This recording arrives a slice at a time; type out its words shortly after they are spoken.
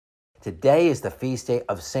Today is the feast day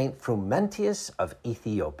of Saint Frumentius of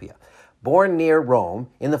Ethiopia. Born near Rome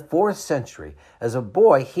in the 4th century, as a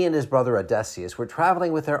boy, he and his brother Odysseus were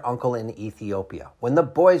traveling with their uncle in Ethiopia when the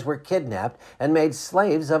boys were kidnapped and made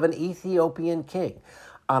slaves of an Ethiopian king.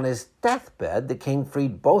 On his deathbed, the king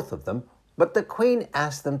freed both of them, but the queen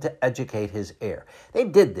asked them to educate his heir. They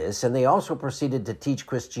did this, and they also proceeded to teach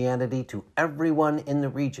Christianity to everyone in the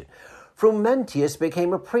region. Frumentius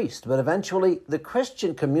became a priest, but eventually the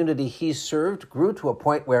Christian community he served grew to a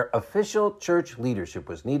point where official church leadership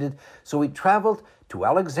was needed, so he traveled to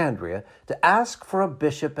Alexandria to ask for a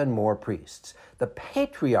bishop and more priests. The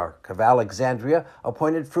Patriarch of Alexandria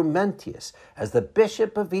appointed Frumentius as the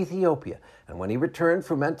bishop of Ethiopia, and when he returned,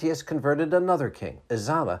 Frumentius converted another king,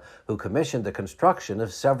 Ezana, who commissioned the construction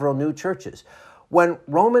of several new churches. When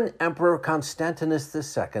Roman Emperor Constantinus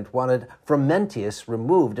II wanted Frumentius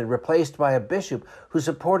removed and replaced by a bishop who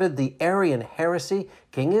supported the Arian heresy,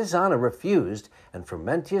 King Ezana refused, and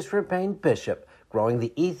Frumentius remained bishop, growing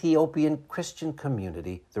the Ethiopian Christian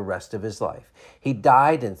community the rest of his life. He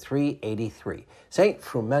died in 383. Saint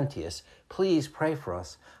Frumentius, please pray for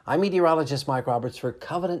us. I'm meteorologist Mike Roberts for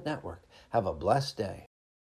Covenant Network. Have a blessed day.